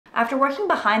After working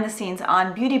behind the scenes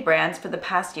on beauty brands for the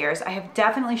past years, I have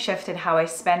definitely shifted how I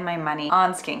spend my money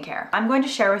on skincare. I'm going to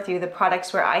share with you the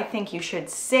products where I think you should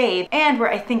save and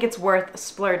where I think it's worth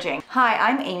splurging. Hi,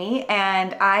 I'm Amy,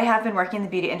 and I have been working in the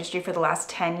beauty industry for the last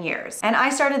 10 years. And I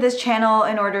started this channel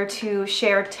in order to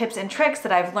share tips and tricks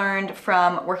that I've learned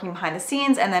from working behind the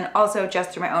scenes, and then also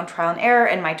just through my own trial and error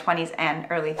in my 20s and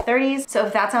early 30s. So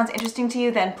if that sounds interesting to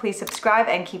you, then please subscribe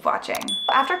and keep watching.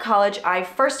 After college, I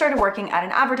first started working at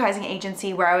an advertising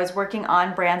agency where I was working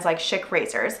on brands like Schick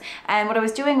razors. And what I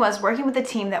was doing was working with a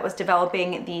team that was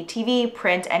developing the TV,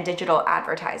 print, and digital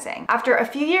advertising. After a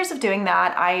few years of doing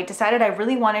that, I decided I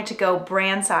really wanted to go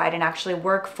brand side and actually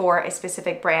work for a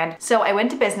specific brand. So I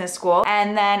went to business school,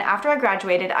 and then after I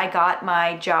graduated, I got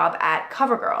my job at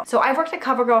CoverGirl. So I've worked at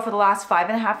CoverGirl for the last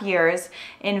 5.5 years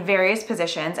in various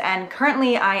positions, and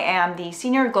currently I am the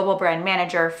Senior Global Brand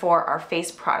Manager for our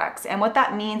face products. And what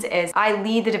that means is I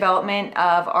lead the development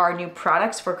of our new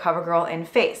products for CoverGirl in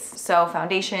face. So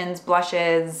foundations,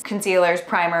 blushes, concealers,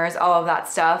 primers, all of that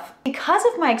stuff. Because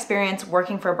of my experience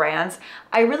working for brands,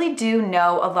 I really do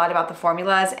know a lot about the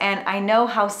formulas, and I know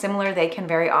how similar they can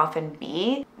very often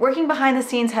be. Working behind the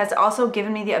scenes has also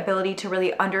given me the ability to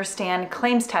really understand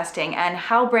claims testing and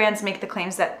how brands make the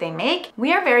claims that they make.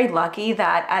 We are very lucky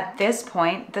that at this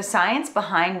point, the science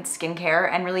behind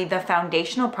skincare and really the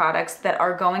foundational products that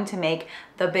are going to make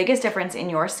the biggest difference in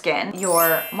your skin,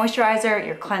 your moisturizer,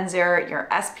 your cleanser, your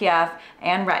SPF,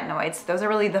 and retinoids. Those are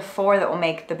really the four that will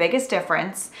make the biggest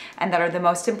difference and that are the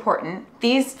most important.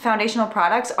 These foundational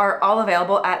products are all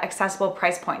available at accessible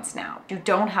price points now. You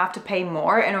don't have to pay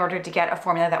more in order to get a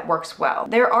formula that works well.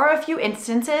 There are a few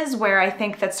instances where I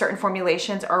think that certain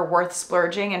formulations are worth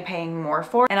splurging and paying more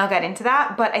for, and I'll get into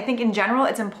that, but I think in general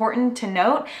it's important to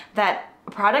note that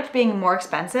a product being more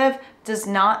expensive does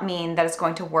not mean that it's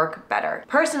going to work better.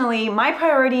 Personally, my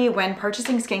priority when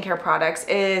purchasing skincare products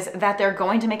is that they're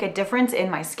going to make a difference in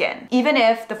my skin. Even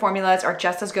if the formulas are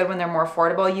just as good when they're more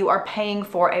affordable, you are paying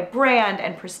for a brand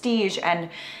and prestige and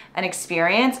an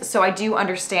experience. So I do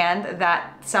understand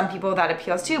that some people that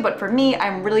appeals to, but for me,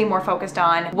 I'm really more focused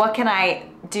on what can I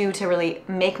do to really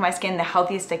make my skin the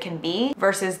healthiest it can be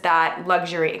versus that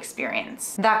luxury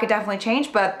experience. That could definitely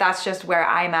change, but that's just where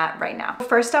I'm at right now.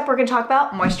 First up, we're gonna talk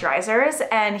about moisturizers,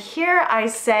 and here I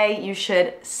say you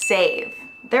should save.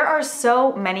 There are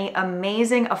so many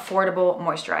amazing, affordable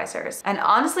moisturizers. And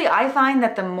honestly, I find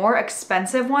that the more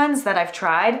expensive ones that I've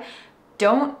tried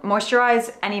don't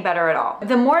moisturize any better at all.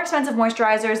 The more expensive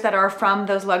moisturizers that are from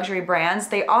those luxury brands,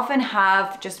 they often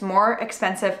have just more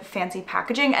expensive, fancy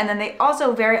packaging, and then they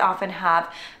also very often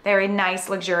have very nice,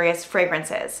 luxurious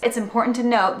fragrances. It's important to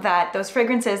note that those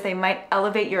fragrances, they might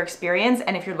elevate your experience,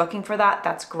 and if you're looking for that,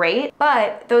 that's great,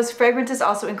 but those fragrances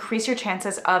also increase your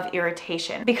chances of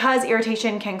irritation. Because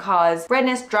irritation can cause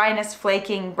redness, dryness,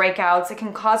 flaking, breakouts, it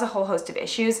can cause a whole host of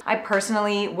issues. I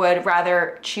personally would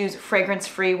rather choose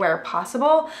fragrance-free where possible,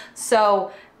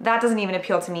 so that doesn't even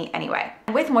appeal to me anyway.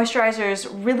 With moisturizers,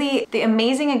 really the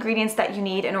amazing ingredients that you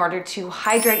need in order to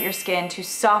hydrate your skin, to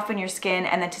soften your skin,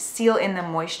 and then to seal in the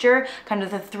moisture, kind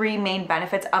of the three main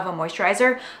benefits of a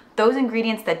moisturizer, those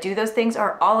ingredients that do those things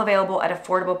are all available at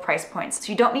affordable price points.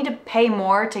 So you don't need to pay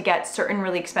more to get certain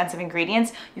really expensive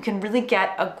ingredients. You can really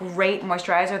get a great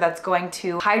moisturizer that's going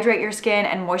to hydrate your skin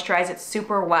and moisturize it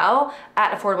super well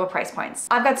at affordable price points.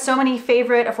 I've got so many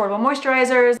favorite affordable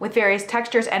moisturizers with various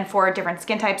textures and for different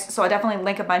skin types, so I'll definitely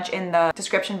link a bunch in the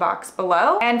description box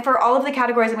below. And for all of the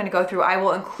categories I'm gonna go through, I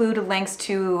will include links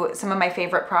to some of my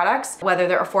favorite products, whether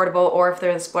they're affordable or if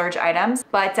they're the splurge items.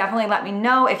 But definitely let me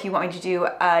know if you want me to do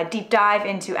a deep dive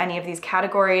into any of these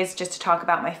categories just to talk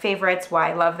about my favorites, why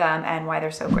I love them, and why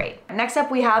they're so great. Next up,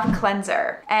 we have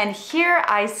cleanser. And here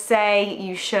I say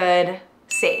you should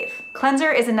save.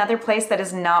 Cleanser is another place that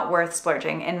is not worth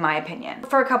splurging, in my opinion,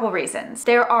 for a couple reasons.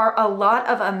 There are a lot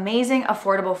of amazing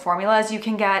affordable formulas. You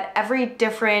can get every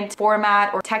different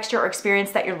format or texture or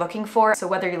experience that you're looking for. So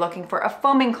whether you're looking for a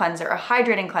foaming cleanser, a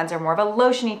hydrating cleanser, more of a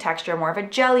lotiony texture, more of a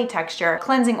jelly texture,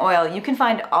 cleansing oil, you can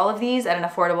find all of these at an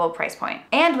affordable price point.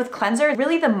 And with cleanser,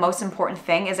 really the most important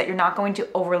thing is that you're not going to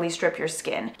overly strip your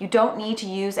skin. You don't need to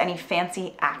use any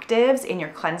fancy actives in your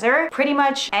cleanser. Pretty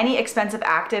much any expensive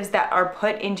actives that are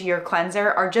put into your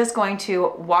cleanser are just going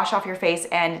to wash off your face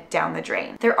and down the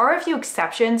drain. There are a few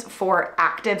exceptions for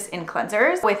actives in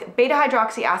cleansers, with beta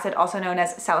hydroxy acid, also known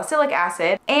as salicylic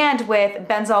acid, and with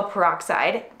benzoyl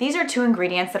peroxide. These are two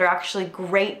ingredients that are actually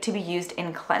great to be used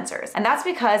in cleansers. And that's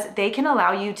because they can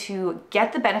allow you to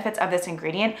get the benefits of this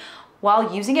ingredient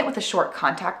while using it with a short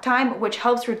contact time, which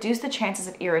helps reduce the chances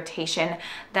of irritation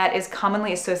that is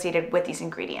commonly associated with these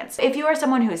ingredients. If you are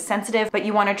someone who is sensitive, but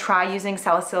you want to try using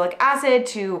salicylic acid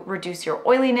to reduce your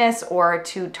oiliness or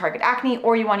to target acne,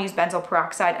 or you want to use benzoyl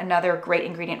peroxide, another great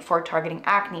ingredient for targeting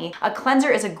acne, a cleanser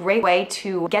is a great way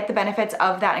to get the benefits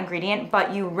of that ingredient,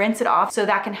 but you rinse it off so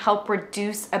that can help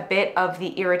reduce a bit of the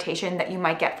irritation that you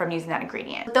might get from using that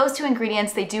ingredient. Those two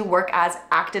ingredients, they do work as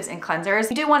actives and cleansers.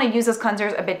 You do want to use those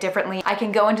cleansers a bit differently. I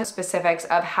can go into specifics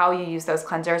of how you use those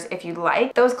cleansers if you'd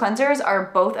like. Those cleansers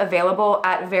are both available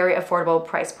at very affordable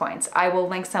price points. I will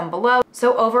link some below.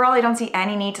 So overall, I don't see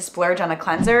any need to splurge on a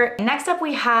cleanser. Next up,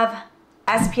 we have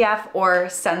SPF or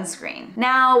sunscreen.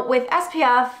 Now with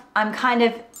SPF, I'm kind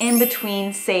of in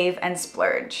between save and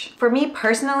splurge. For me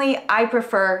personally, I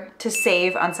prefer to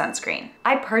save on sunscreen.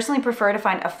 I personally prefer to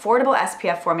find affordable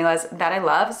SPF formulas that I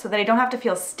love so that I don't have to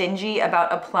feel stingy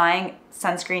about applying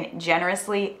sunscreen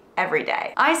generously every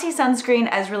day. I see sunscreen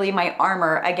as really my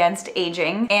armor against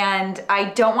aging, and I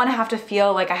don't want to have to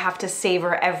feel like I have to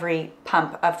savor every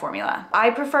pump of formula.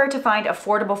 I prefer to find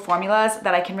affordable formulas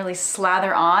that I can really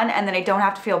slather on, and then I don't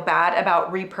have to feel bad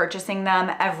about repurchasing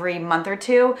them every month or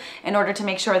two in order to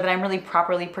make sure that I'm really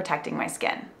properly protecting my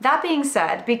skin. That being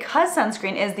said, because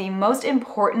sunscreen is the most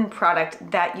important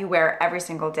product that you wear every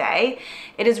single day,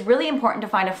 it is really important to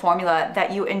find a formula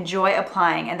that you enjoy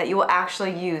applying and that you will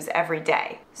actually use every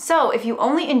day. So if you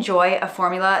only enjoy a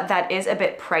formula that is a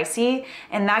bit pricey,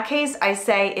 in that case, I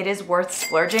say it is worth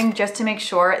splurging just to make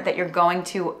sure that you're going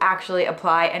to actually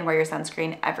apply and wear your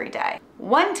sunscreen every day.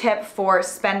 One tip for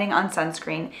spending on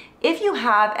sunscreen: if you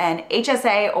have an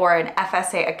HSA or an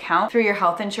FSA account through your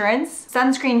health insurance,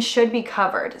 sunscreen should be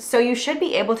covered. So you should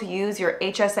be able to use your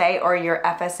HSA or your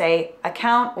FSA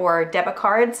account or debit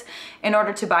cards in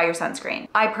order to buy your sunscreen.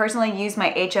 I personally use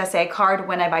my HSA card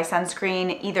when I buy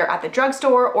sunscreen, either at the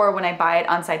drugstore or when I buy it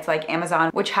on sites like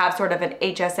Amazon, which have sort of an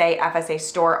HSA, FSA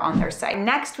store on their site.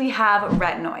 Next, we have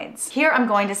retinoids. Here I'm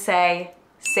going to say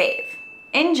save.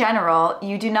 In general,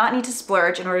 you do not need to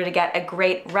splurge in order to get a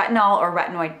great retinol or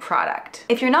retinoid product.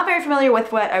 If you're not very familiar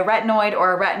with what a retinoid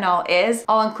or a retinol is,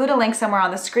 I'll include a link somewhere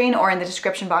on the screen or in the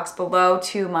description box below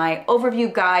to my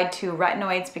overview guide to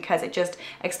retinoids, because it just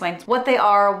explains what they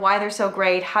are, why they're so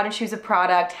great, how to choose a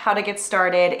product, how to get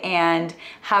started, and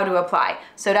how to apply.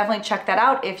 So definitely check that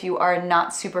out if you are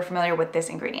not super familiar with this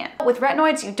ingredient. With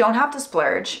retinoids, you don't have to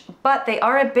splurge, but they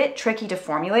are a bit tricky to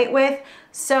formulate with.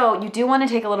 So you do want to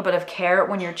take a little bit of care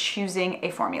when you're choosing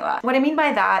a formula. What I mean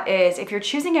by that is if you're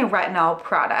choosing a retinol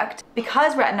product,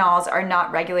 because retinols are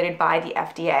not regulated by the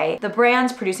FDA, the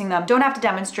brands producing them don't have to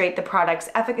demonstrate the product's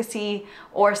efficacy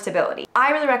or stability.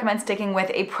 I really recommend sticking with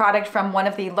a product from one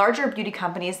of the larger beauty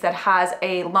companies that has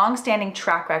a long-standing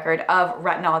track record of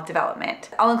retinol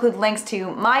development. I'll include links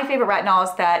to my favorite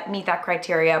retinols that meet that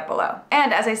criteria below.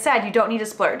 And as I said, you don't need to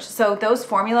splurge. So those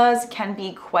formulas can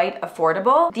be quite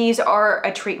affordable. These are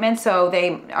a treatment, so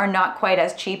they are not quite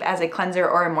as cheap as a cleanser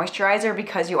or a moisturizer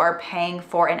because you are paying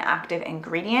for an active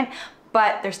ingredient,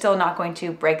 but they're still not going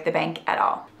to break the bank at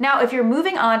all. Now, if you're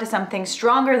moving on to something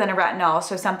stronger than a retinol,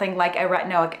 so something like a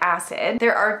retinoic acid,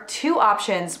 there are two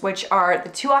options, which are the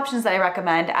two options that I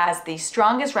recommend as the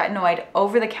strongest retinoid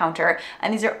over the counter,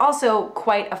 and these are also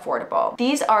quite affordable.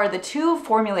 These are the two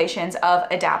formulations of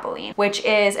adapalene, which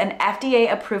is an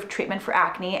FDA-approved treatment for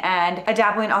acne, and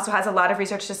adapalene also has a lot of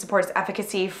research to support its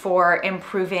efficacy for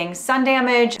improving sun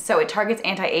damage, so it targets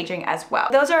anti-aging as well.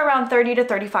 Those are around $30 to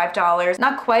 $35,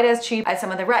 not quite as cheap as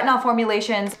some of the retinol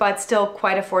formulations, but still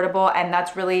quite affordable, and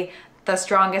that's really the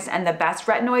strongest and the best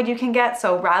retinoid you can get.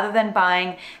 So rather than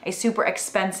buying a super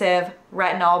expensive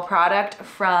retinol product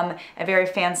from a very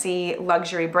fancy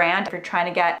luxury brand, if you're trying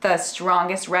to get the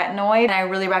strongest retinoid, I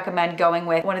really recommend going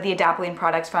with one of the adapalene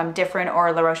products from Differin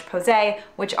or La Roche-Posay,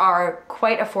 which are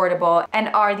quite affordable and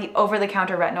are the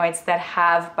over-the-counter retinoids that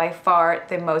have by far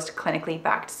the most clinically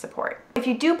backed support. If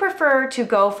you do prefer to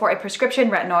go for a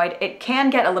prescription retinoid, it can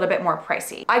get a little bit more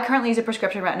pricey. I currently use a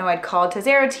prescription retinoid called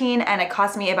tazarotene, and it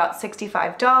costs me about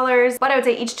 $65, but I would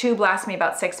say each tube lasts me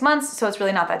about 6 months, so it's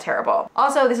really not that terrible.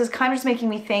 Also, this is kind of just making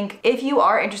me think, if you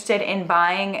are interested in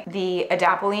buying the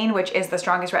adapalene, which is the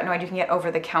strongest retinoid you can get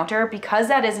over the counter, because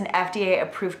that is an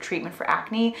FDA-approved treatment for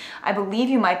acne, I believe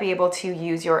you might be able to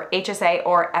use your HSA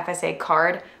or FSA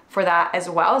card for that as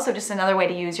well. So just another way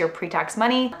to use your pre-tax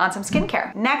money on some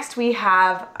skincare. Next, we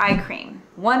have eye cream.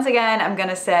 once again, I'm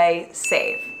gonna say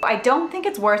save. I don't think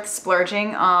it's worth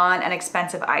splurging on an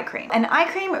expensive eye cream. An eye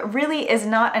cream really is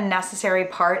not a necessary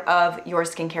part of your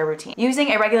skincare routine.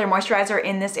 Using a regular moisturizer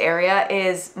in this area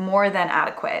is more than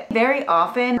adequate. Very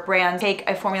often, brands take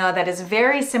a formula that is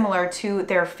very similar to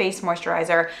their face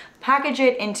moisturizer, package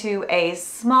it into a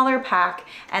smaller pack,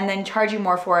 and then charge you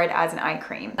more for it as an eye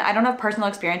cream. I don't have personal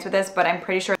experience with this, but I'm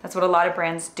pretty sure that's what a lot of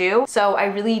brands do. So I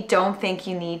really don't think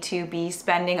you need to be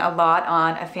spending a lot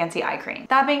on a fancy eye cream.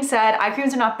 That being said, eye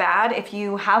creams are not bad. If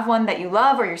you have one that you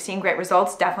love or you're seeing great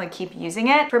results, definitely keep using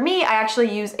it. For me, I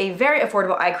actually use a very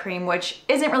affordable eye cream, which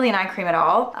isn't really an eye cream at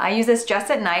all. I use this just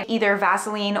at night, either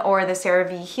Vaseline or the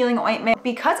CeraVe Healing Ointment.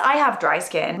 Because I have dry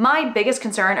skin, my biggest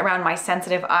concern around my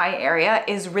sensitive eye area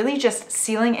is really just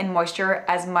sealing in moisture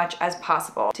as much as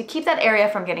possible to keep that area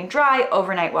from getting dry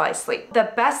overnight while I sleep.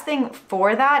 The best thing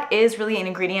for that is really an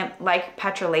ingredient like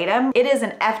petrolatum. It is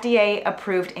an FDA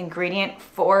approved ingredient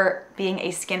for being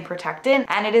a skin protectant,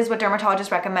 and it is what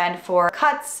dermatologists recommend for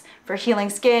cuts, for healing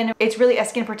skin. It's really a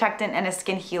skin protectant and a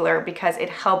skin healer because it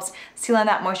helps seal in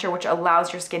that moisture, which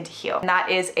allows your skin to heal. And that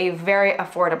is a very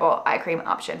affordable eye cream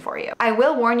option for you. I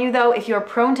will warn you though, if you're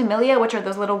prone to milia, which are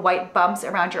those little white bumps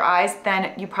around your eyes,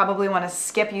 then you probably want to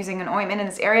skip using an ointment in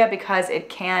this area because it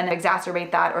can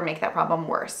exacerbate that or make that problem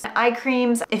worse. Eye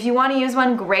creams, if you want to use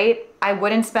one, great. I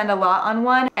wouldn't spend a lot on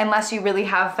one unless you really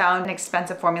have found an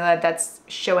expensive formula that's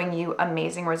showing you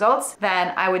amazing results.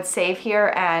 Then I would save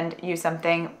here and use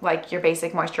something like your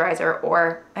basic moisturizer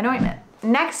or an ointment.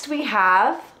 Next we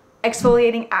have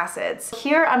exfoliating acids.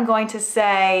 Here I'm going to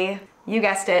say, you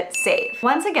guessed it, save.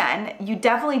 Once again, you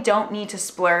definitely don't need to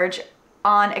splurge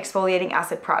on exfoliating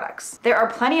acid products. There are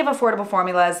plenty of affordable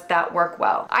formulas that work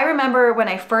well. I remember when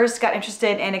I first got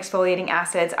interested in exfoliating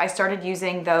acids, I started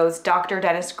using those Dr.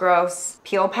 Dennis Gross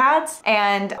peel pads,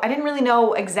 and I didn't really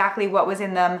know exactly what was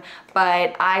in them,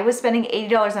 but I was spending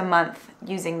 $80 a month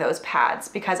using those pads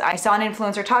because I saw an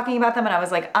influencer talking about them and I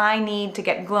was like, I need to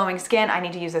get glowing skin. I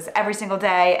need to use this every single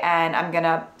day and I'm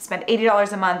gonna spend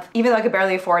 $80 a month even though I could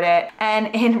barely afford it. And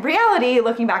in reality,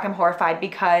 looking back, I'm horrified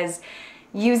because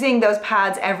using those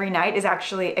pads every night is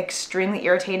actually extremely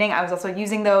irritating. I was also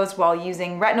using those while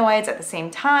using retinoids at the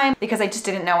same time because I just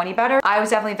didn't know any better. I was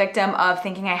definitely a victim of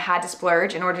thinking I had to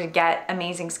splurge in order to get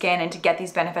amazing skin and to get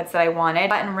these benefits that I wanted.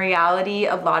 But in reality,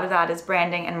 a lot of that is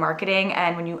branding and marketing.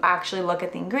 And when you actually look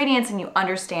at the ingredients and you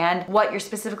understand what you're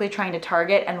specifically trying to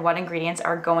target and what ingredients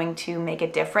are going to make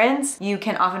a difference, you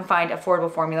can often find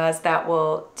affordable formulas that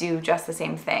will do just the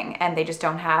same thing and they just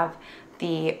don't have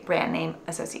the brand name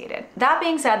associated. That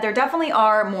being said, there definitely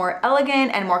are more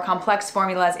elegant and more complex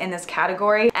formulas in this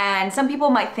category, and some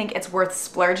people might think it's worth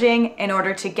splurging in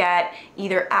order to get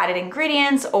either added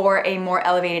ingredients or a more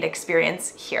elevated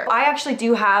experience here. I actually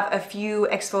do have a few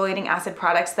exfoliating acid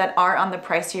products that are on the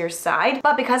pricier side,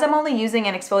 but because I'm only using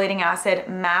an exfoliating acid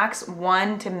max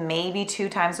 1 to maybe 2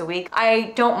 times a week,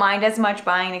 I don't mind as much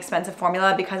buying an expensive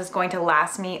formula because it's going to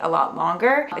last me a lot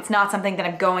longer. It's not something that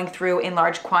I'm going through in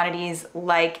large quantities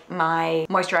like my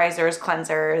moisturizers,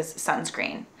 cleansers,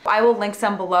 sunscreen. I will link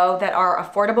some below that are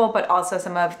affordable, but also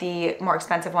some of the more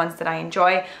expensive ones that I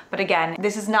enjoy. But again,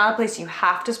 this is not a place you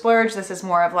have to splurge. This is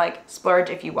more of like splurge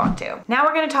if you want to. Now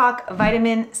we're gonna talk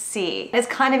vitamin C. It's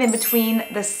kind of in between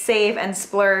the save and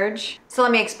splurge. So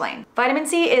let me explain. Vitamin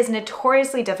C is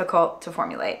notoriously difficult to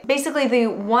formulate. Basically, the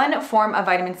one form of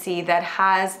vitamin C that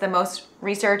has the most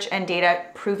research and data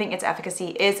proving its efficacy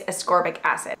is ascorbic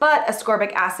acid. But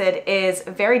ascorbic acid is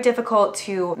very difficult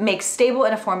to make stable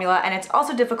in a formula, and it's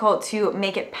also difficult to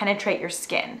make it penetrate your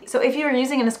skin. So if you're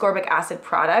using an ascorbic acid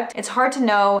product, it's hard to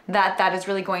know that that is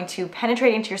really going to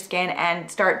penetrate into your skin and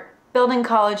start building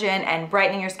collagen and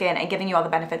brightening your skin and giving you all the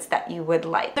benefits that you would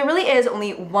like. There really is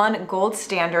only one gold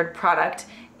standard product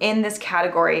in this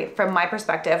category from my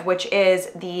perspective, which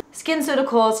is the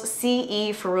SkinCeuticals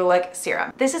CE Ferulic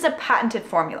Serum. This is a patented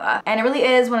formula, and it really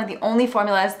is one of the only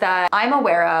formulas that I'm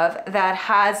aware of that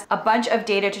has a bunch of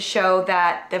data to show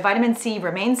that the vitamin C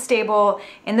remains stable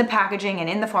in the packaging and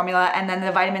in the formula, and then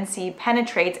the vitamin C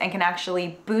penetrates and can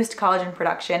actually boost collagen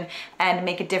production and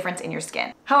make a difference in your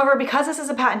skin. However, because this is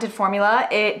a patented formula,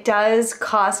 it does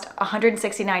cost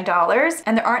 $169,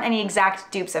 and there aren't any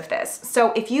exact dupes of this.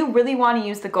 So if you really want to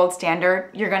use the gold standard,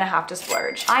 you're gonna have to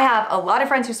splurge. I have a lot of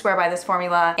friends who swear by this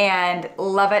formula and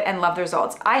love it and love the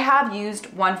results. I have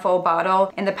used one full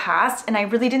bottle in the past and I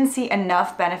really didn't see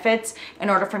enough benefits in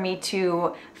order for me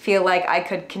to feel like I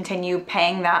could continue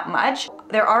paying that much.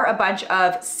 There are a bunch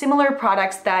of similar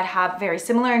products that have very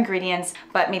similar ingredients,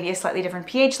 but maybe a slightly different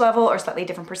pH level or slightly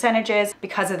different percentages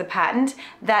because of the patent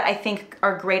that I think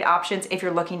are great options if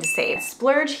you're looking to save.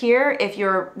 Splurge here if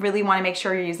you really want to make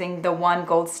sure you're using the one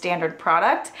gold standard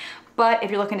product. But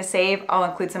if you're looking to save, I'll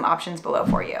include some options below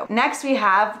for you. Next, we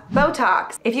have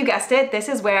Botox. If you guessed it, this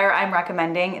is where I'm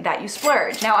recommending that you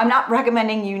splurge. Now, I'm not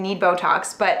recommending you need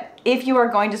Botox, but if you are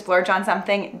going to splurge on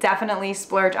something, definitely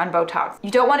splurge on Botox.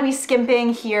 You don't want to be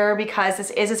skimping here because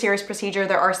this is a serious procedure.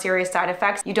 There are serious side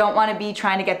effects. You don't want to be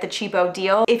trying to get the cheapo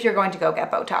deal if you're going to go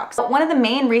get Botox. But one of the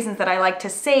main reasons that I like to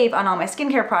save on all my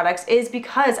skincare products is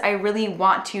because I really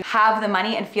want to have the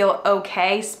money and feel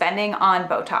okay spending on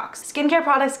Botox. Skincare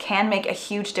products can make a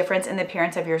huge difference in the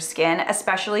appearance of your skin,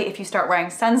 especially if you start wearing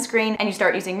sunscreen and you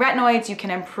start using retinoids. You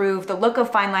can improve the look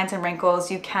of fine lines and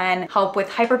wrinkles. You can help with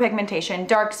hyperpigmentation,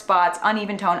 dark spots,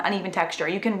 uneven tone, uneven texture.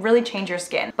 You can really change your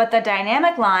skin. But the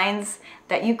dynamic lines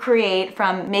that you create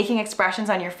from making expressions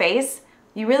on your face,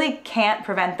 you really can't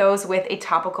prevent those with a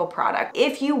topical product.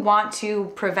 If you want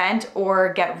to prevent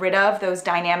or get rid of those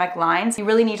dynamic lines, you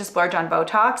really need to splurge on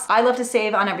Botox. I love to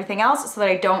save on everything else so that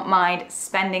I don't mind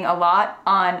spending a lot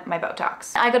on my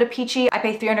Botox. I go to Peachy, I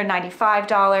pay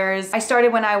 $395. I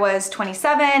started when I was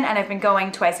 27 and I've been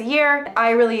going twice a year.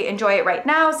 I really enjoy it right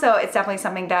now, so it's definitely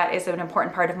something that is an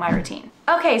important part of my routine.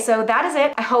 Okay, so that is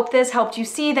it. I hope this helped you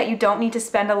see that you don't need to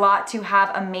spend a lot to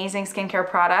have amazing skincare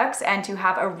products and to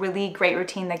have a really great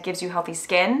routine that gives you healthy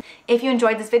skin. If you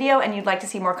enjoyed this video and you'd like to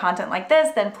see more content like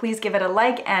this, then please give it a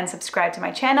like and subscribe to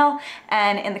my channel.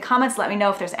 And in the comments, let me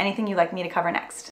know if there's anything you'd like me to cover next.